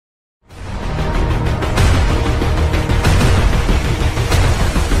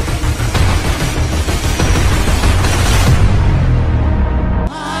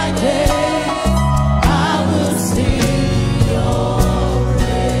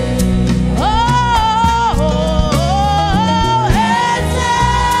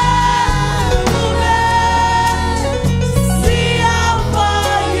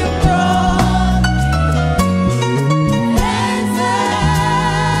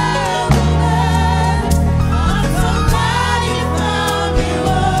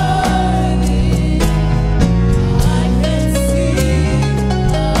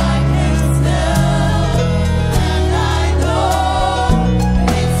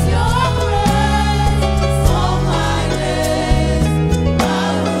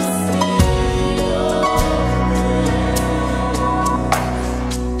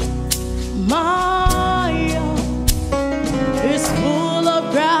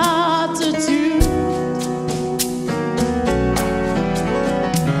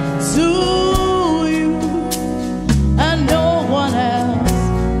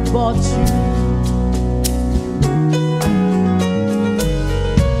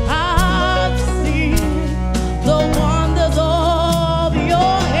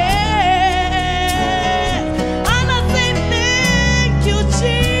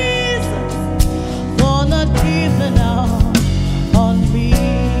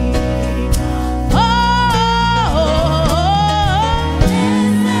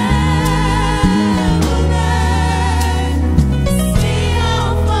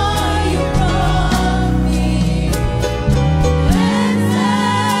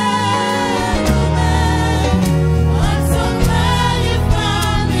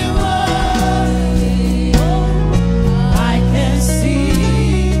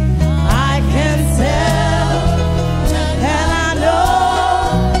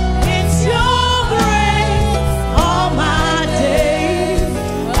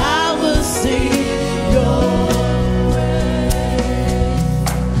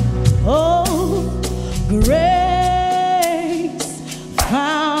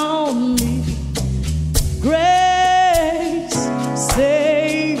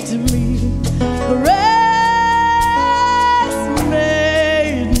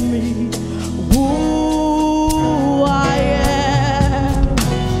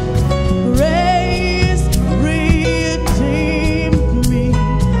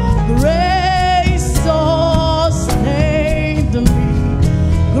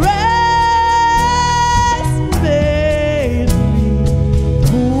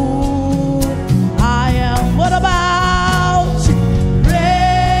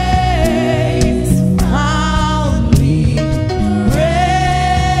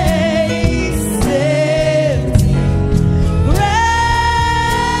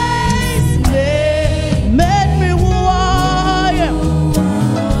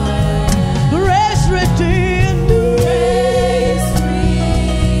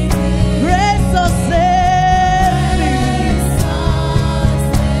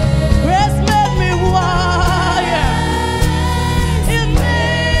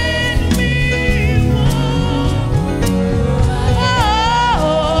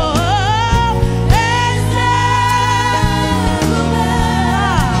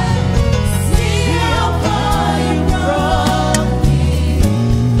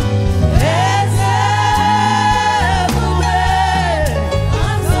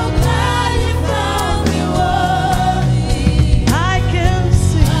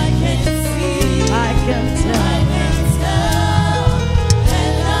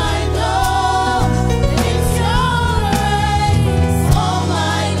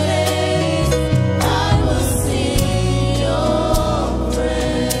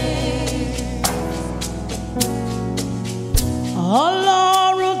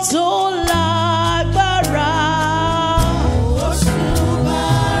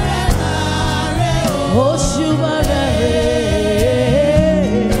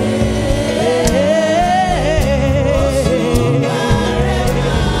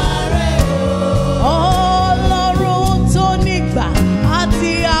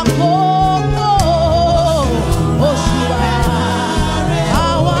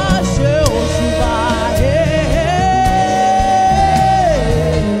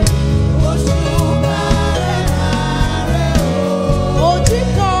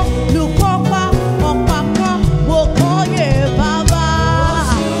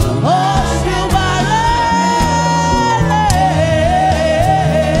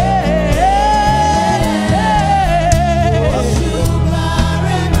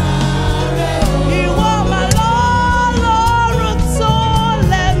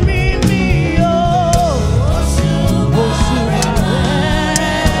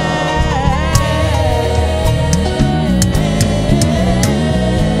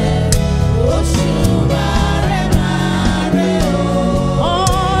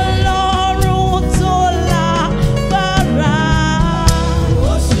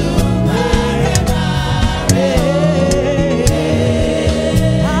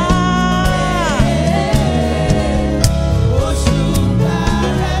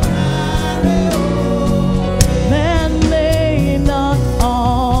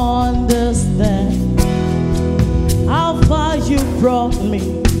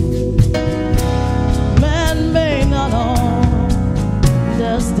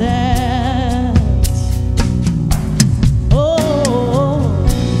understand. Oh,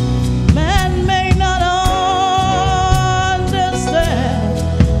 man may not understand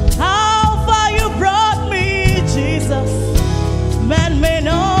how far you brought me, Jesus. Man may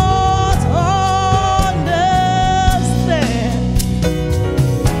not understand.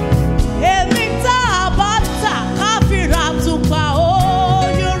 Anytime but kafira to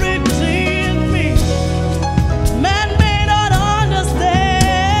power, you redeemed me. Man may not understand.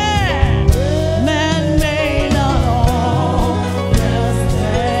 Man may not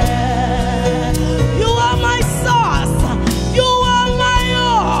understand. You are my source. You are my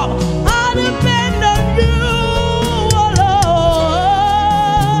all. I depend on you alone.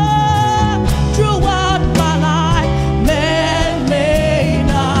 Throughout my life, man may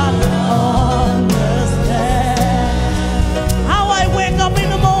not understand. How I wake up in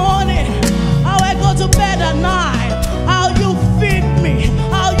the morning, how I go to bed at night, how you feed me,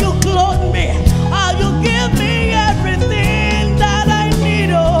 how you clothe me, how you give me everything that I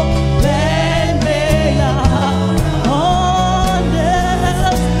need. Oh, man may not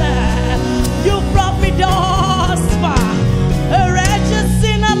understand. You brought me thus far, a wretched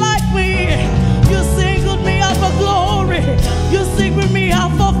sinner like me. You singled me out for glory. You singled me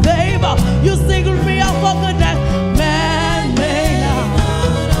out for favor. You singled me out for goodness. Man may not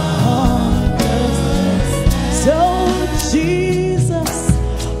understand. So Jesus,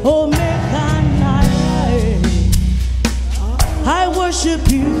 oh I worship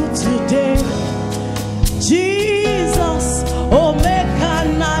you today. Jesus, oh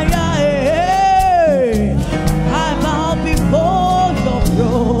I bow before your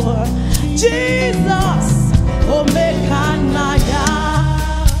throne. Jesus, oh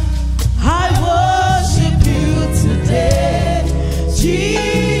I worship you today.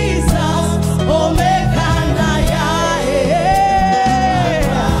 Jesus, oh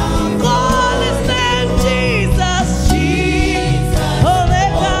call his name Jesus. Oh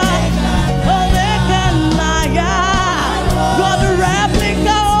you are the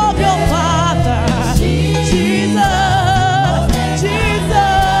replica of your Father. Jesus,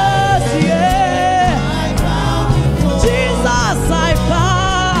 Jesus, yeah. Jesus, I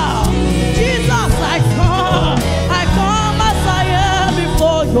bow. Jesus, I come as I am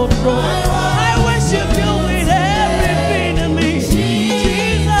before your throne. I worship you with everything in me.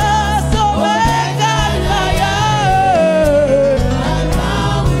 Jesus, oh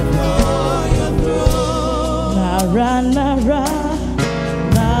Nara, Nara,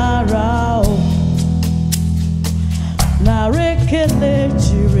 Nara, oh. Narekele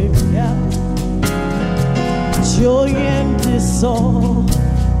Jiribia, Joyen Diso.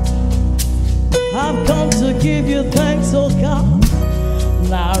 I've come to give you thanks, oh God.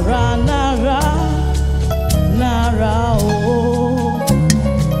 Nara, Nara, Nara, oh.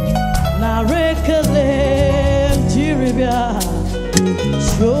 Narekele Jiribia,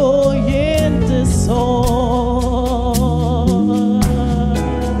 Joyen Diso.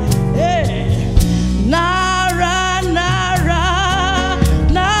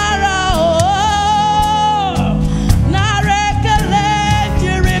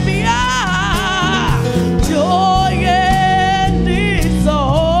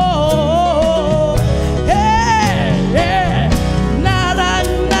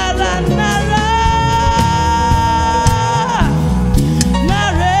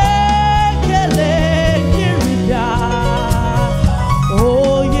 Nare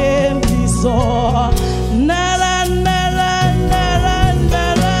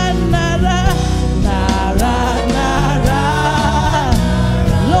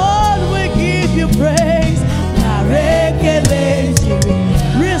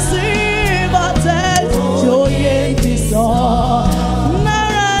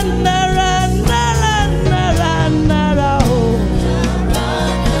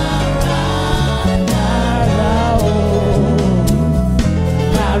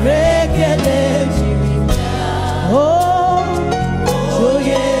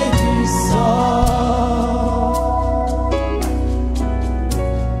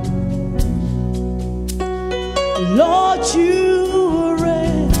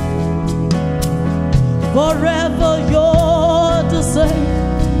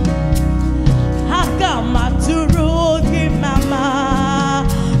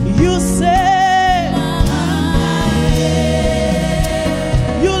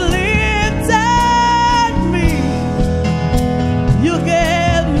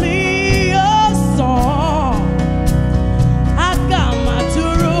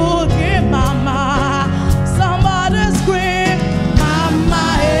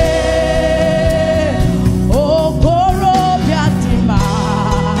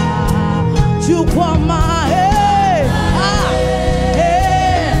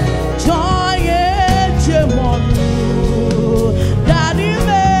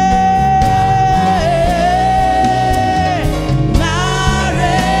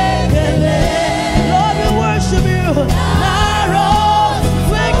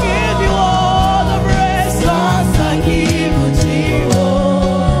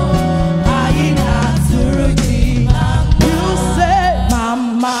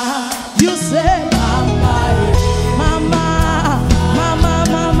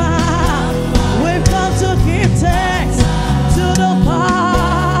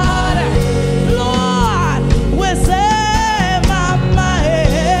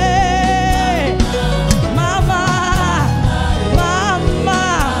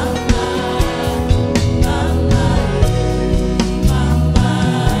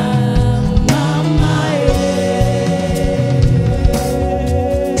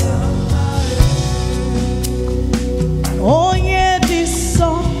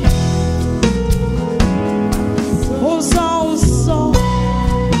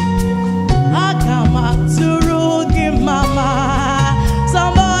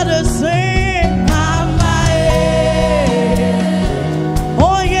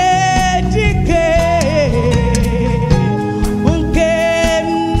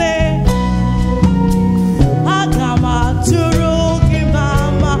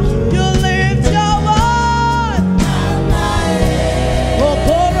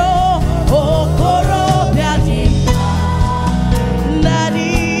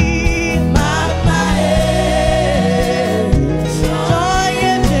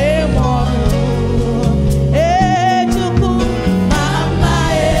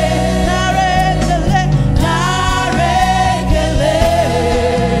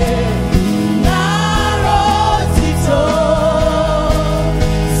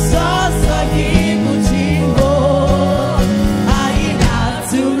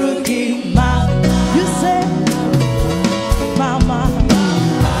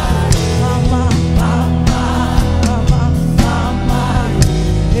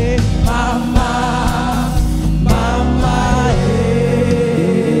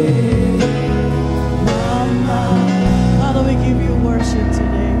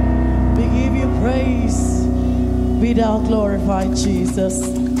glorified, Jesus.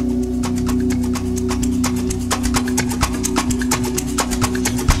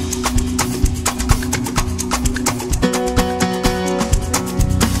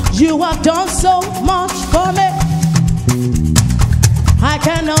 You have done so much for me. I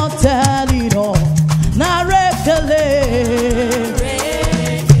cannot tell it all. Now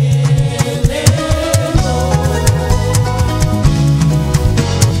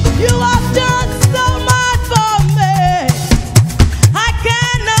you have done so much for me. I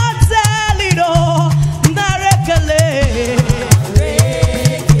cannot tell it all. Now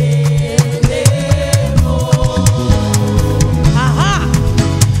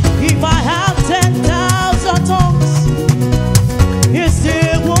if I have 10,000 tongues, you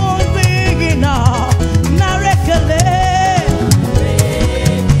still won't be enough.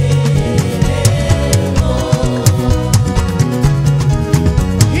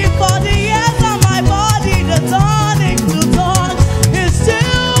 If for the years of my body, the turning to tongues, it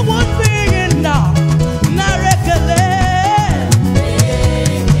still won't be enough.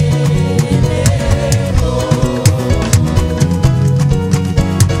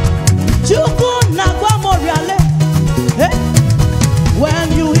 When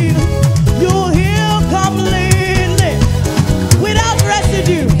you heal completely without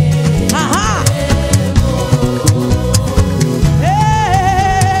residue.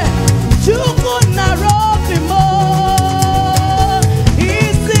 Hey, you could not rob him more.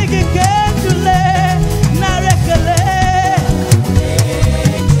 He's singing carefully.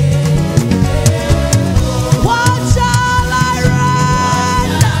 What shall I render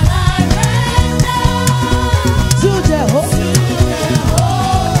to Jehovah?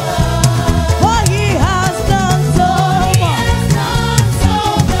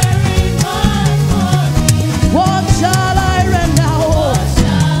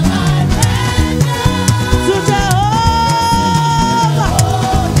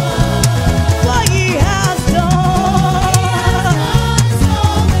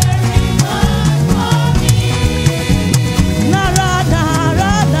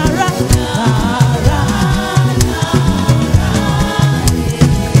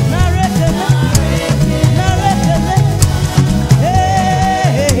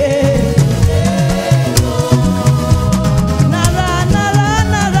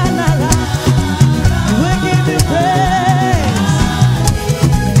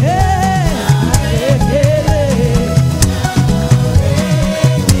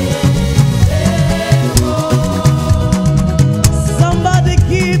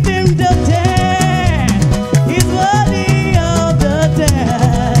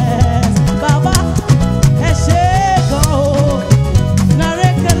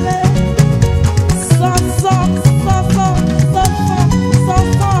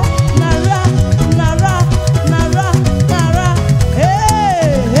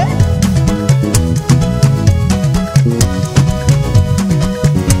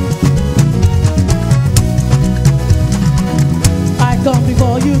 Come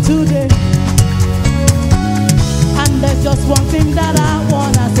before you today, and there's just one thing that I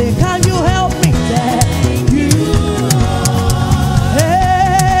wanna say. Can you help me? Thank you,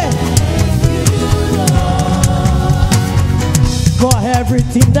 hey, for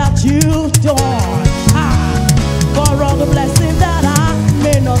everything that you've done, for all the blessings that I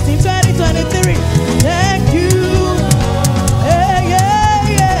may not see. 2023, thank you.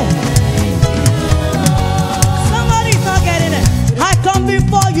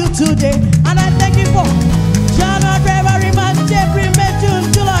 Before you today, and I thank you for January, February, March, April, May,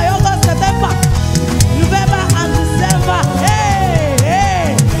 June, July, August, September, November, and December. Hey,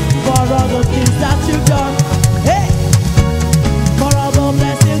 hey, for all the things that you've done. Hey, for all the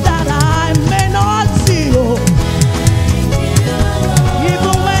blessings that I may not see. Oh,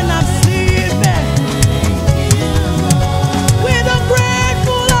 even when I'm sleeping, with a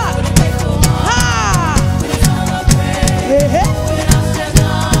grateful heart. Hey, hey.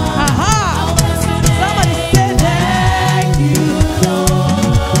 Aha!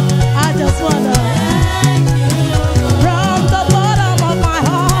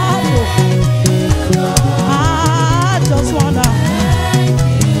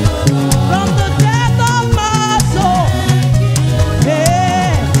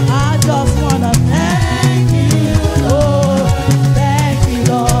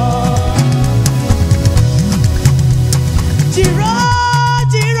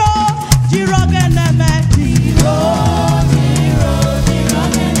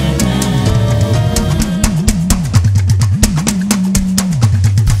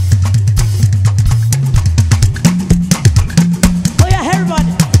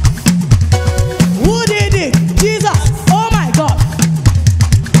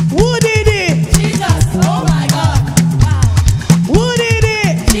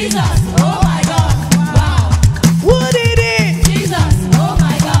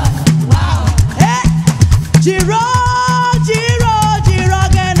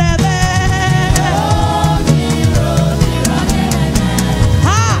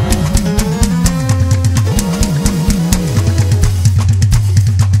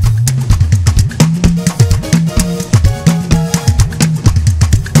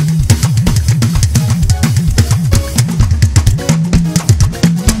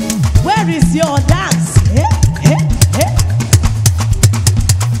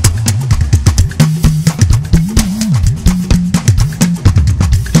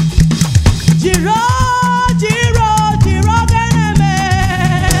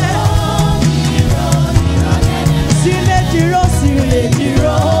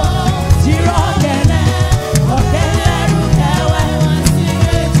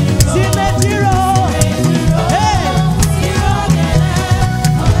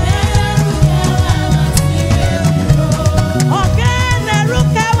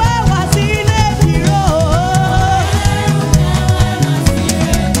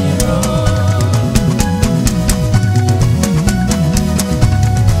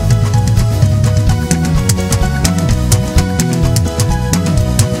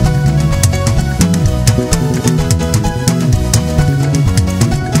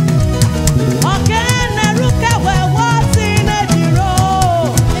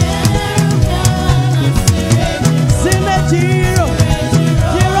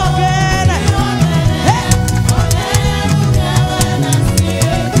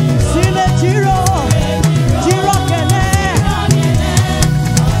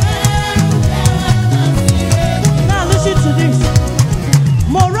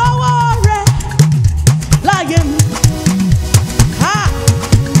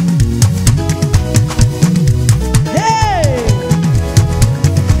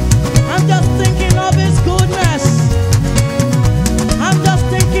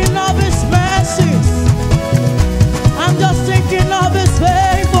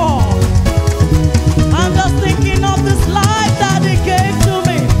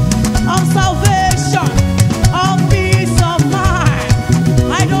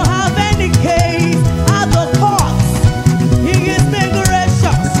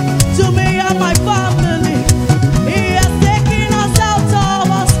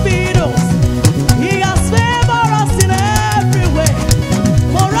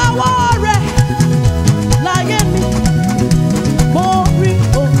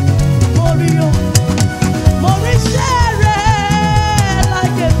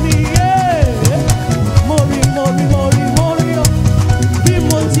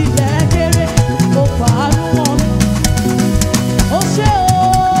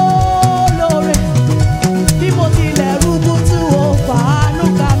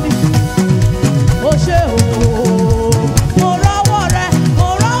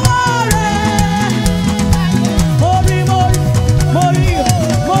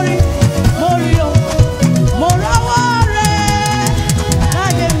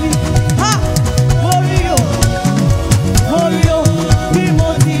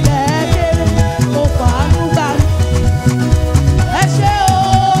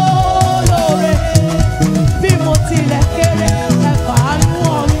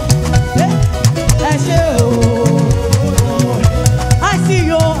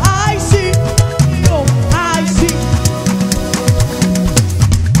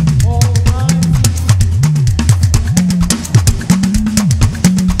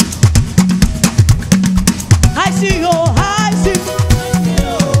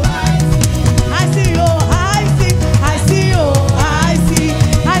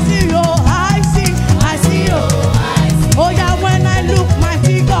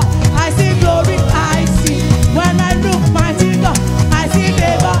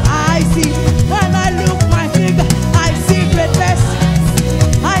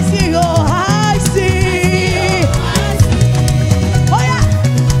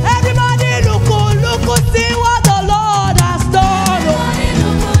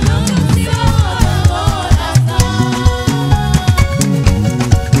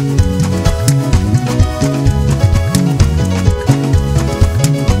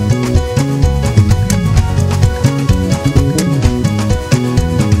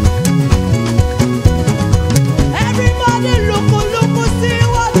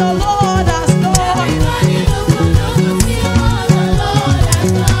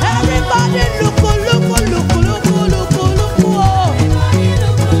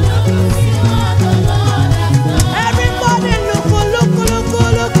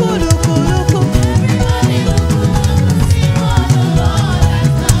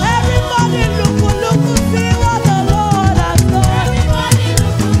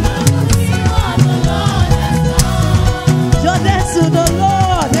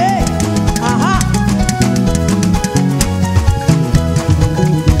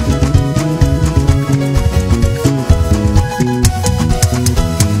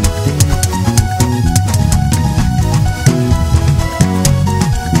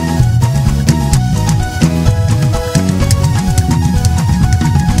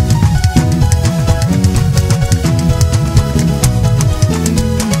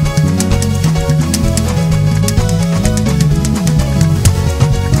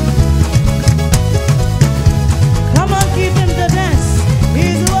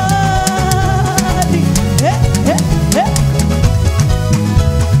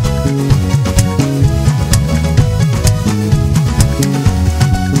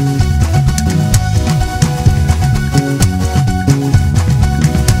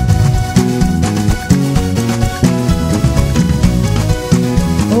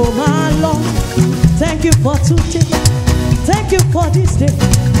 to change. Thank you for this day.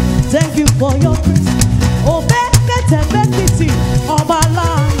 Thank you for your grace. Obey, better, better, Obala.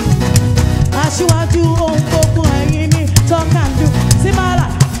 Aṣíwájú ohun gbogbo ẹ̀yin ni talk and do.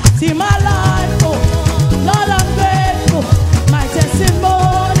 See my life, oh, Lord I'm grateful. My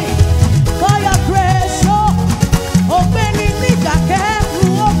testimony for your grace, oh. Obey ni nígbà kẹ́rù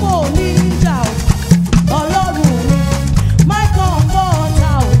ọ̀pọ̀ níjà, oh. Ọlọ́run mi, my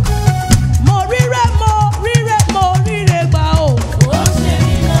comforter, oh. Mo ríre gbà, oh. Ó ṣe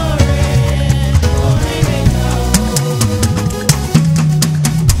mí lóore, mo ríre gbà,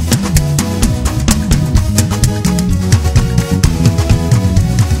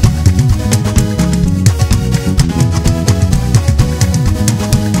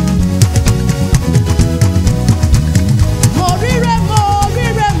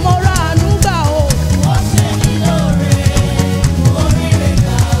 mo ra àánú gbà, oh. Ó ṣe mí lóore, mo ríre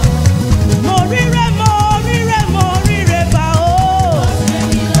gbà, oh. Mo ríre gbà, oh. Ó ṣe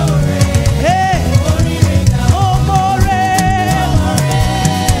mí lóore, mo ríre gbà, oh.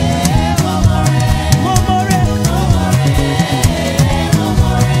 Mo more.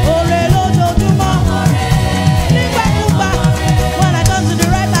 Ore lójoojúmọ́. Nígbàkúgbà. When I come to the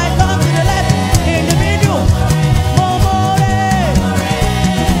right, I come to the left. In the middle. Mo more.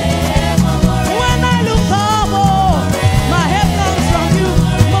 When I look up, oh, my help comes from you.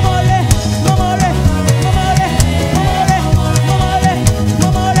 Mo more.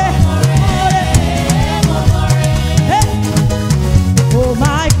 Hey. Oh,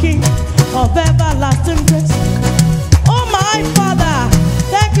 my King of everlasting grace. Oh, my Father,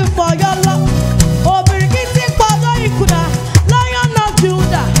 thank you for your love. Oh, Birikiti Pada Ikuda, Lion of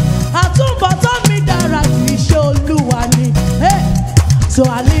Judah. Àtúbọ̀tán mi dára ju iṣẹ́ Olúwa ni. Hey. So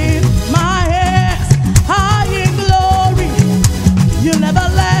I lift my hands high in glory. You never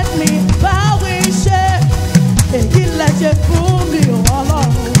let me bow in shame. Èyí lẹ ṣe fún mi, oh,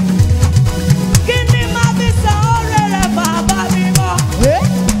 Ọlọ́run. Kí ni màá fi san oore rẹ, bàbá mi mọ́?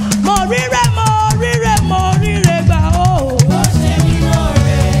 Mo ríre gbà, oh. Ó ṣe mí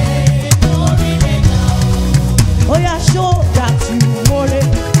lóore, mo ríre gbà, oh. Oh, yeah, show that you more.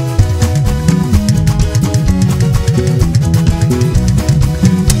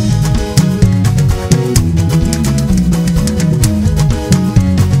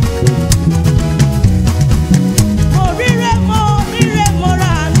 Mo ra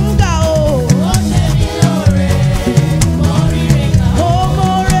àánú gbà, oh. Ó ṣe mí lóore, mo ríre gbà, oh.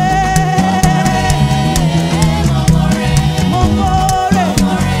 Mo more.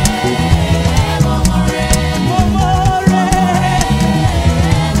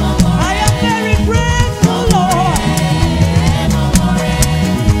 I am very grateful, Lord.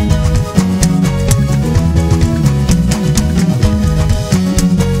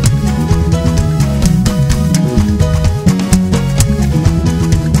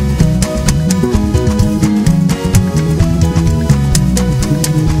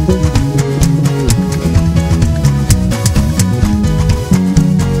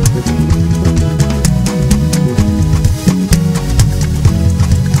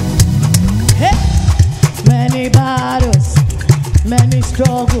 Hey. Many battles, many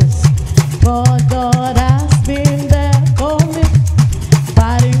struggles, but God has been there for me,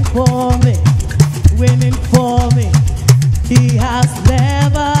 fighting for me, winning for me. He has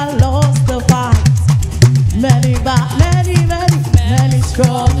never lost the fight. Many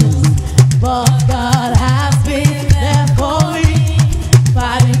struggles, but God has been there for me,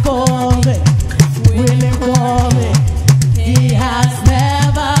 fighting for me, winning for me. He has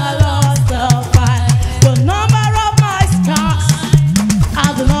never lost the fight. The number of my scars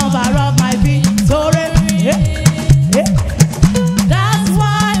are the number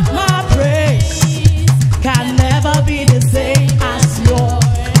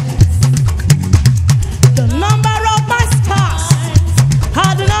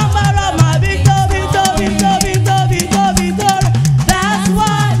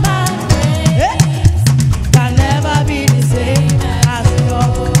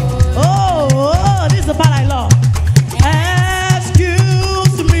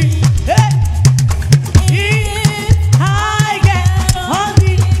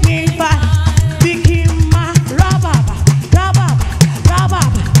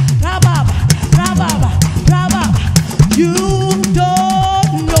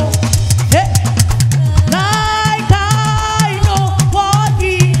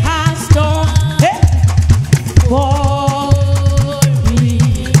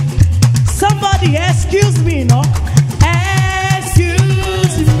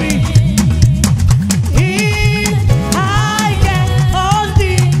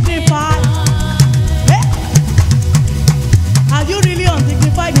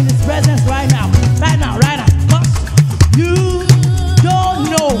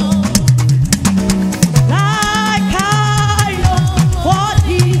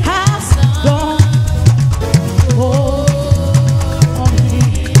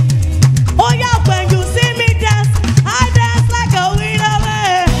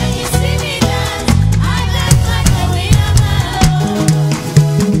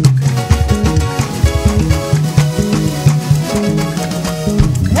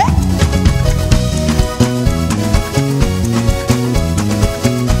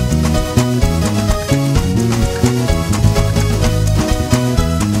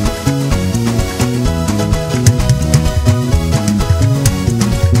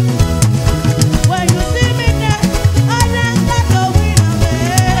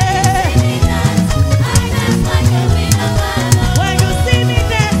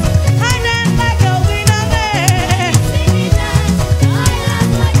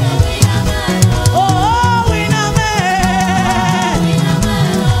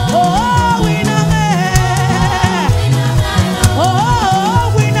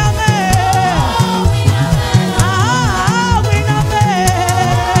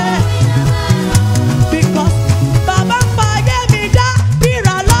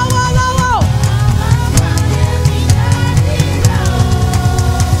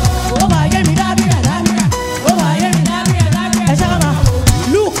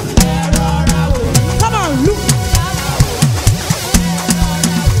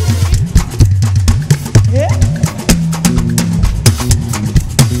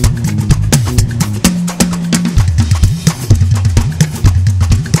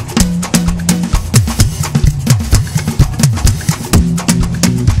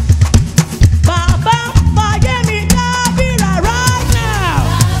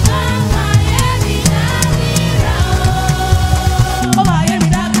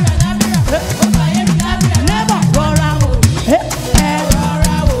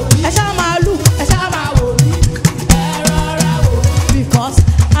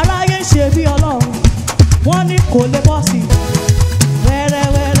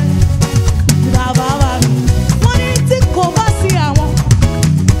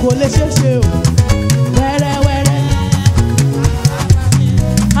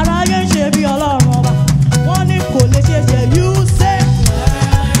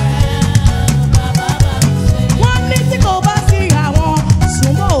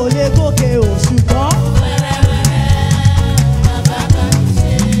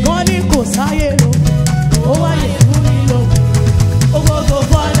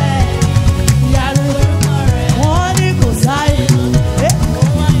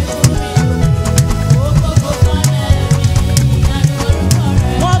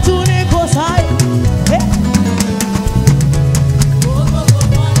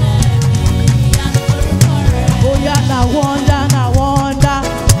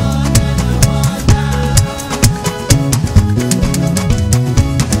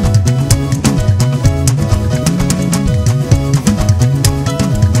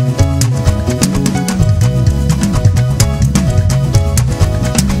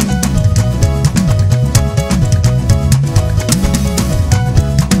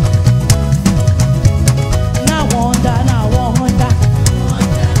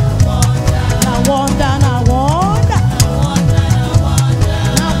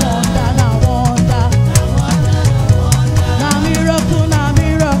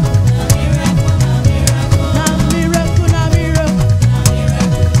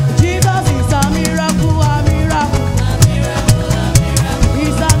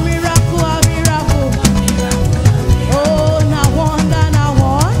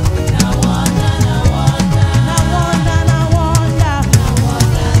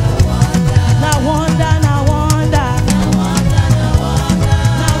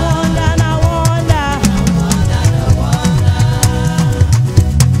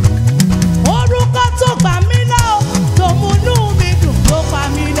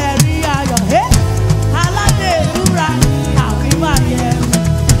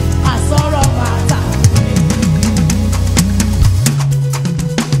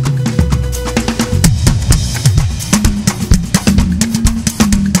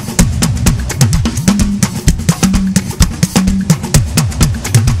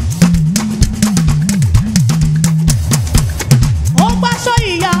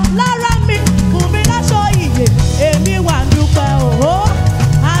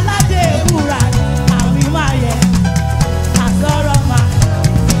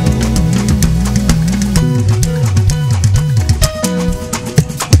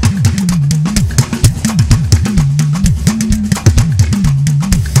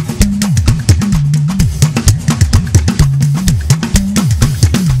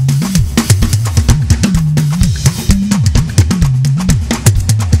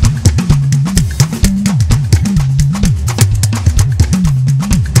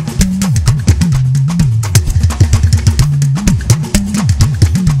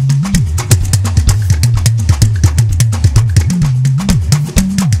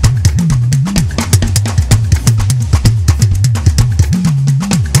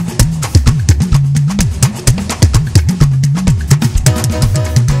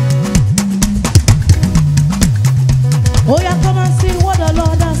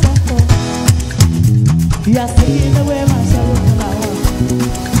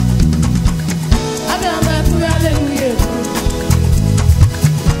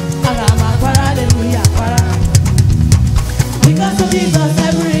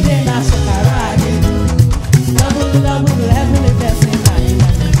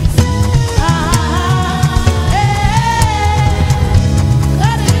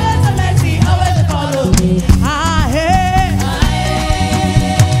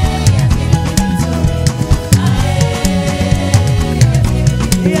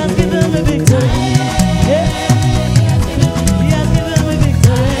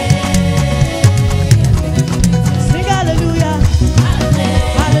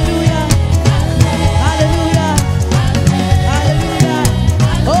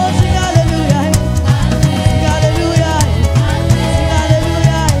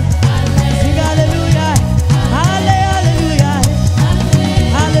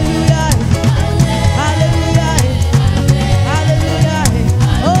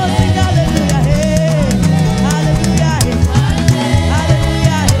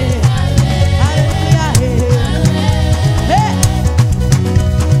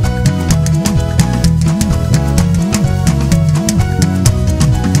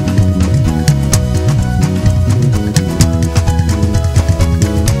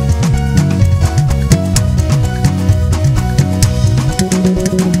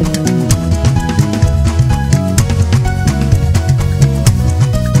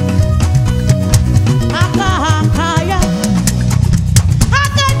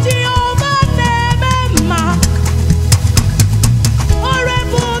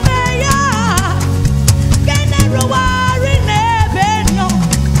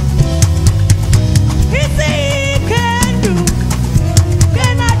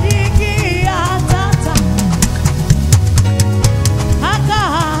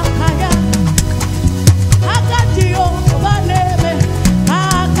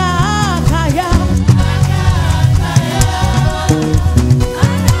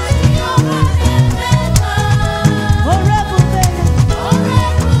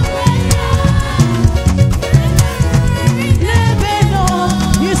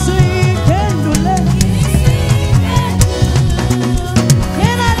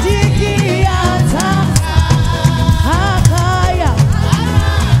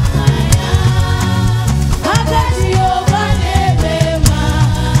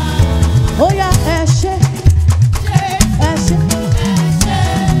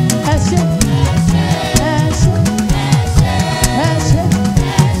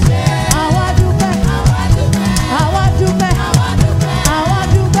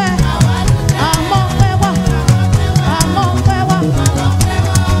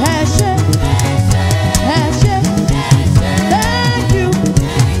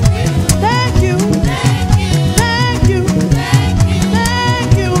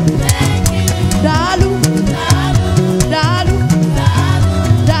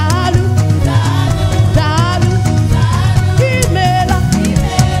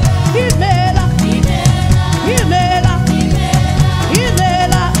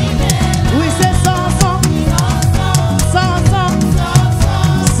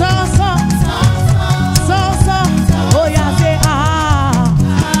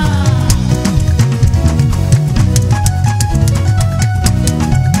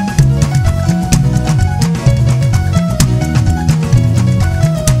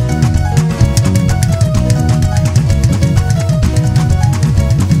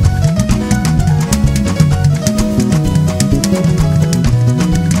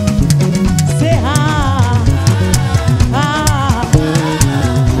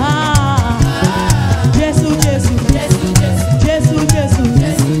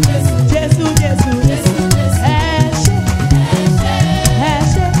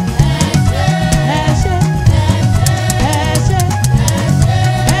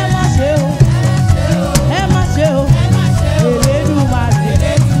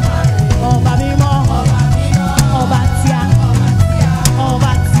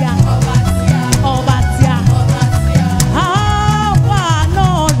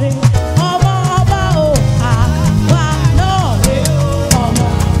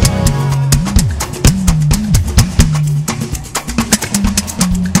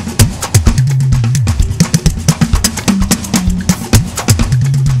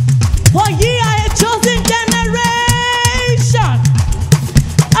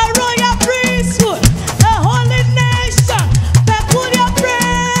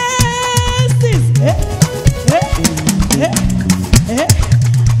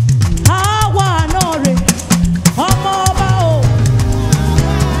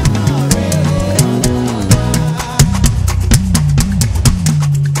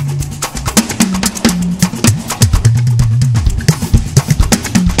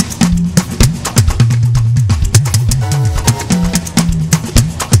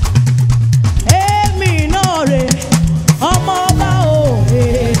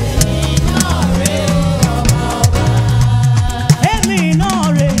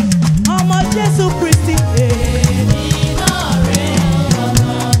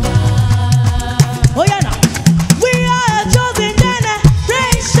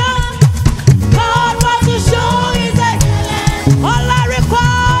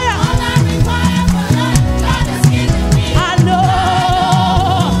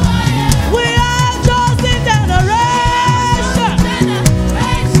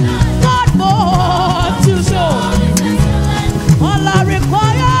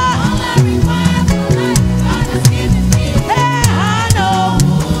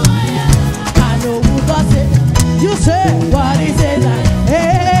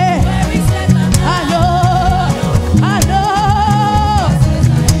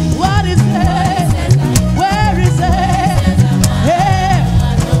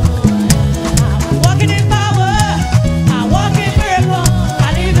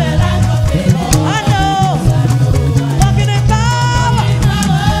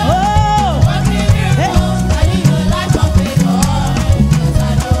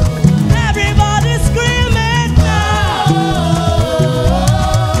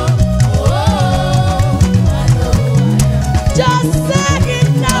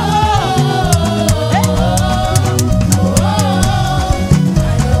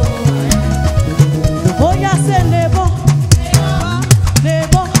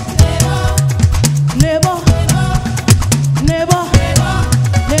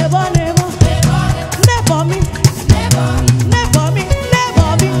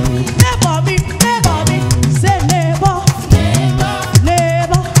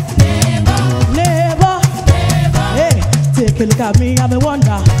a look at me, I'm a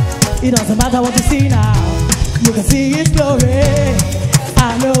wonder. It doesn't matter what you see now. You can see His glory.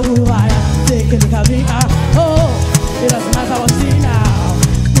 I know who I am. Take a look at me. Oh, it doesn't matter what you see now.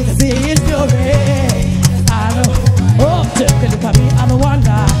 You can see His glory. I know. Oh, take a look at me. I'm a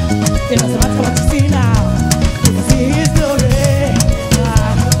wonder. It doesn't matter what you see now. You can see His glory.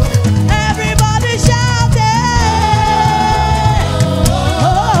 Everybody shout it.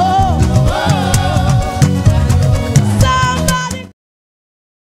 Somebody.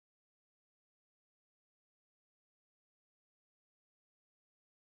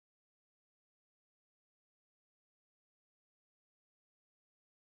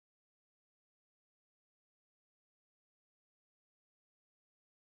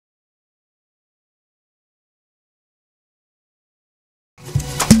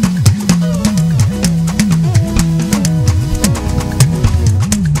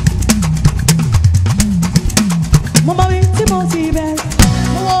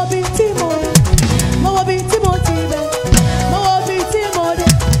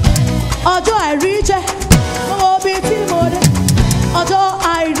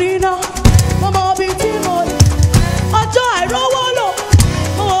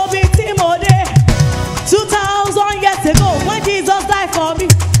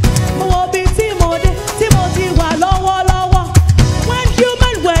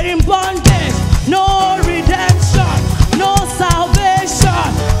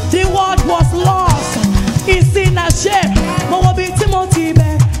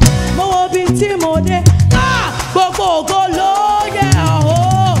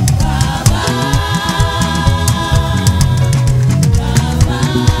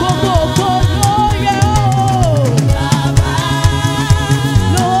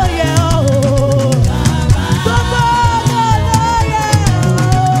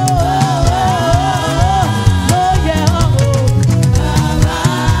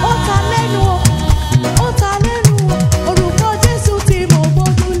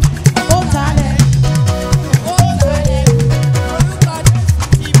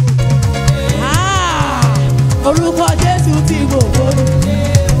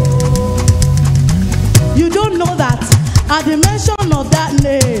 You don't know that at the mention of that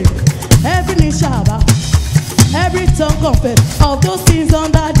name, every knee shall bow, every tongue confess of those things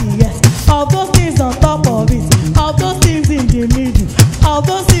under the earth, of those things on top of it, of those things in the middle, of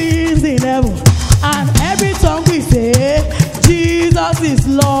those things in heaven, and every tongue will say, Jesus is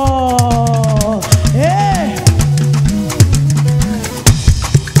Lord. Hey.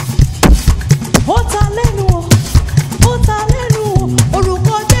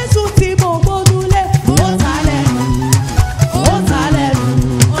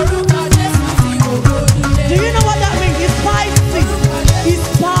 Do you know what that means? It's spicy.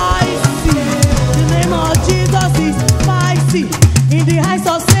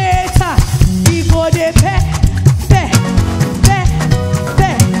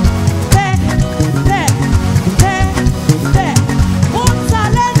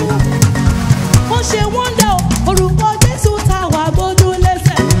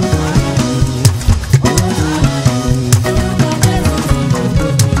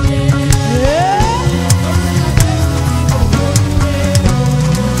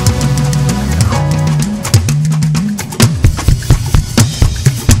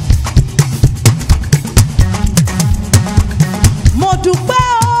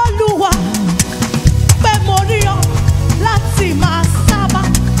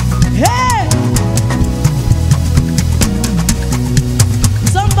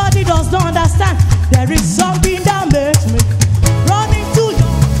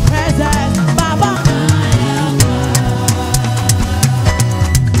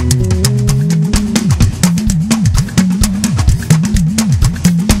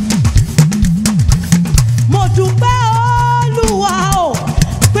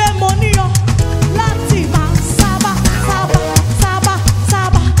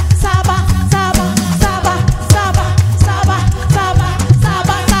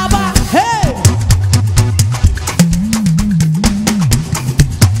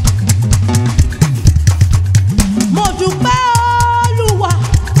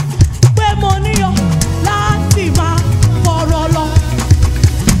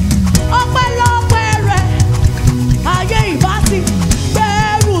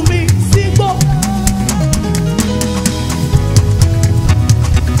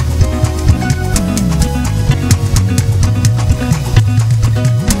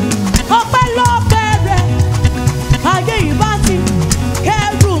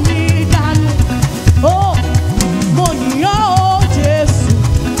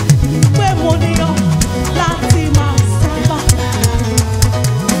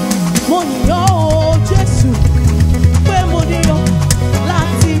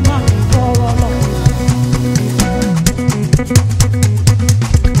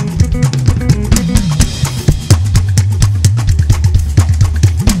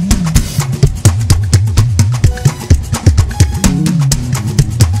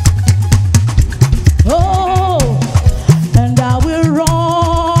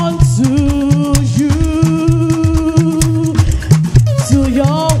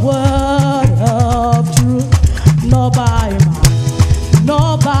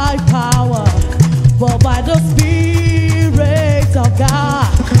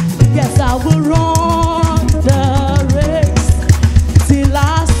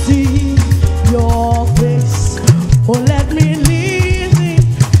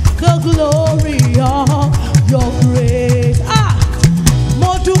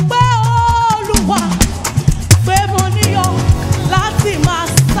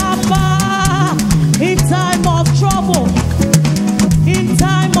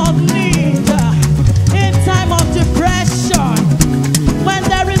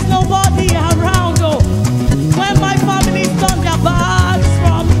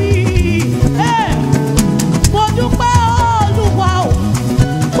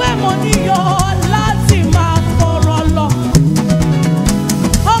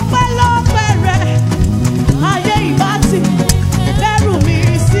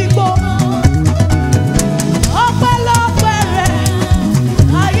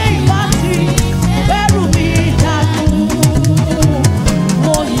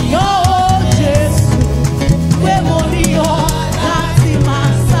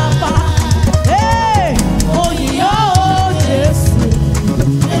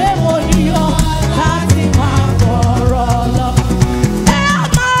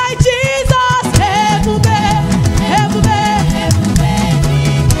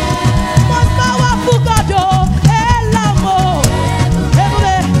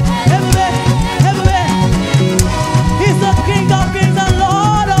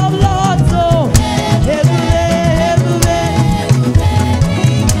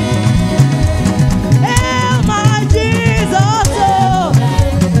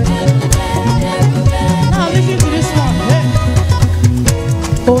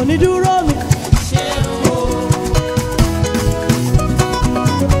 Onídúró mi.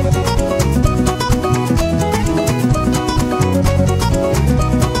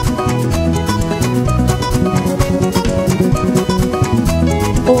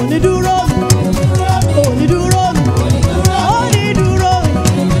 Onídúró mi. Onídúró mi. Onídúró mi.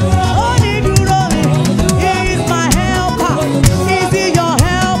 Onídúró mi. He is my helper. Is he your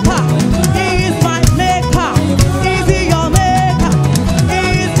helper? He is my maker. Is he your maker? He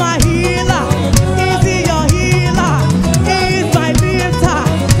is my healer. Is he your healer? He is my lifter.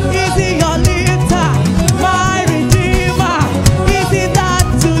 Is he your lifter? My redeemer. Is he that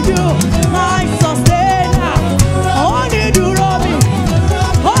to you? My sustainer. Onídúró mi.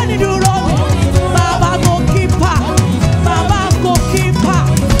 Onídúró mi. Baba go keeper. Baba go keeper.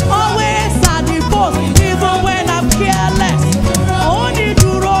 Always at the post, even when I'm careless.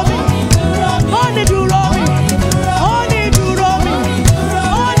 Onídúró mi. Onídúró mi. Onídúró mi.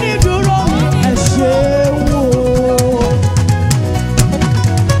 Onídúró mi. Ẹ ṣeun o.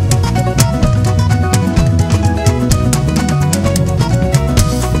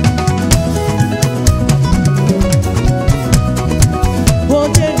 Bó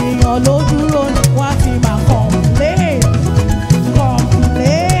jẹ́ ènìyàn ló dúró ni wọ́n á ti máa complain.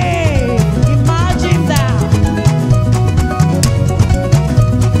 Complain. Imagine that.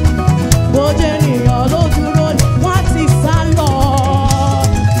 Bó jẹ́ ènìyàn ló dúró ni wọ́n á ti sá lọ.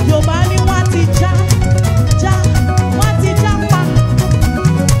 Yorùbá ní wọ́n á ti já wọ́n á ti já pa.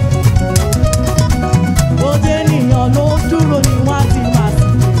 Bó jẹ́ ènìyàn ló dúró ni wọ́n á ti máa sì.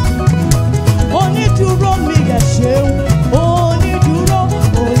 Onídúró mi ẹ ṣeun. Onídúró,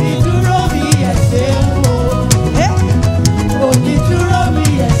 onídúró mi ẹ ṣeun o. Onídúró mi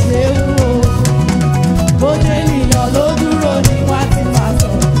ẹ ṣeun o. Bó jẹ́ ènìyàn ló dúró ni wọ́n á ti máa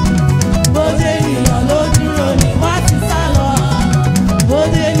sọ̀rọ̀. Bó jẹ́ ènìyàn ló dúró ni wọ́n á ti sá lọ. Bó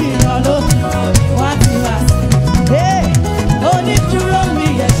jẹ́ ènìyàn ló dúró ni wọ́n á ti máa sọ̀rọ̀. Onídúró mi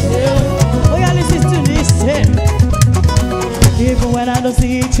ẹ ṣeun. Oh yeah, listen to this. Even when I don't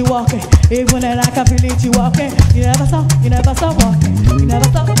see it, you walking. Even when I can feel it, you walking. You never stop walking. You never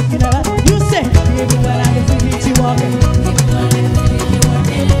stop, you never. You say, even when I can feel it, you walking.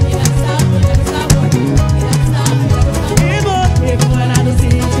 Even when I don't see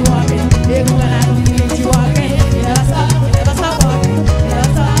it, you walking. Even when I don't feel it, you walking. You never stop walking. You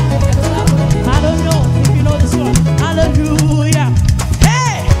never stop walking. I don't know if you know this one. Hallelujah.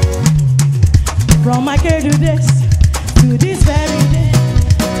 Hey! From my cradle days to this very day,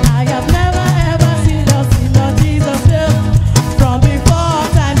 I have never ever seen us in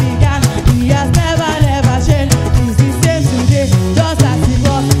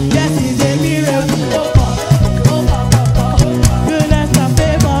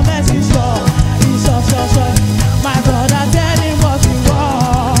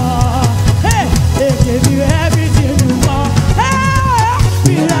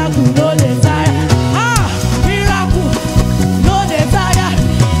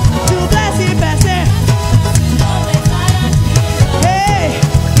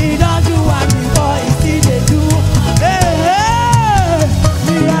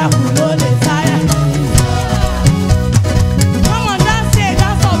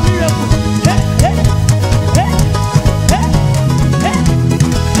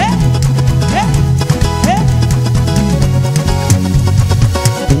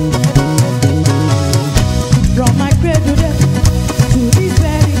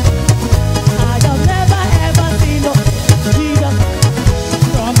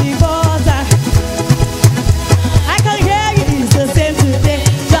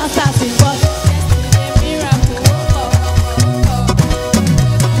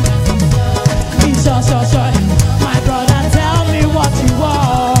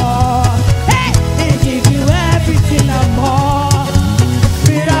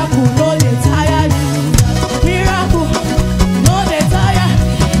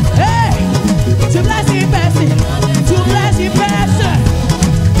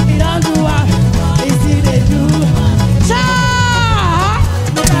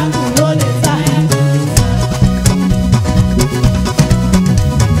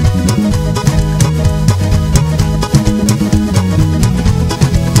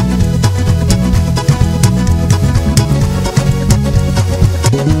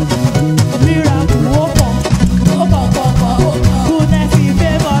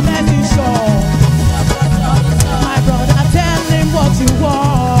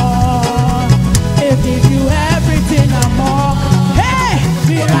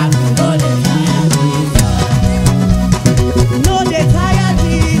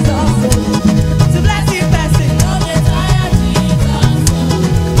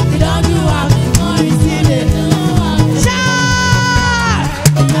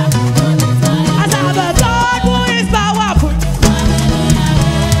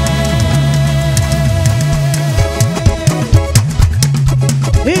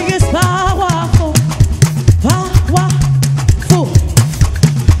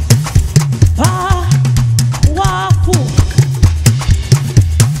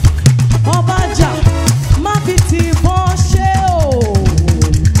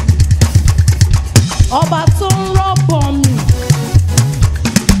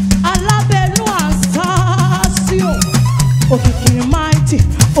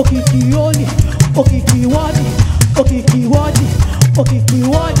òkìkí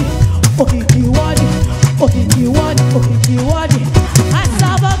wọ́ọ̀dì, òkìkí wọ́ọ̀dì, òkìkí wọ́ọ̀dì, òkìkí wọ́ọ̀dì. I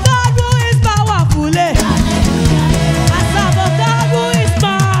serve a God who is powerful. I serve a God who is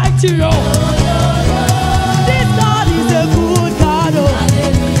mighty. This God is a good God.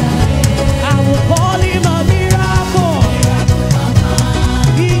 I will call him a miracle.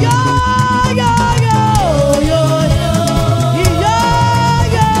 Yeah, yeah, yeah, yeah.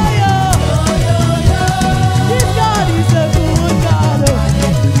 This God is a good God.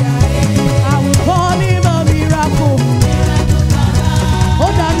 I will call him a miracle. Ó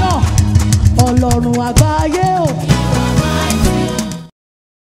dáná, Ọlọ́run àgbáyé o.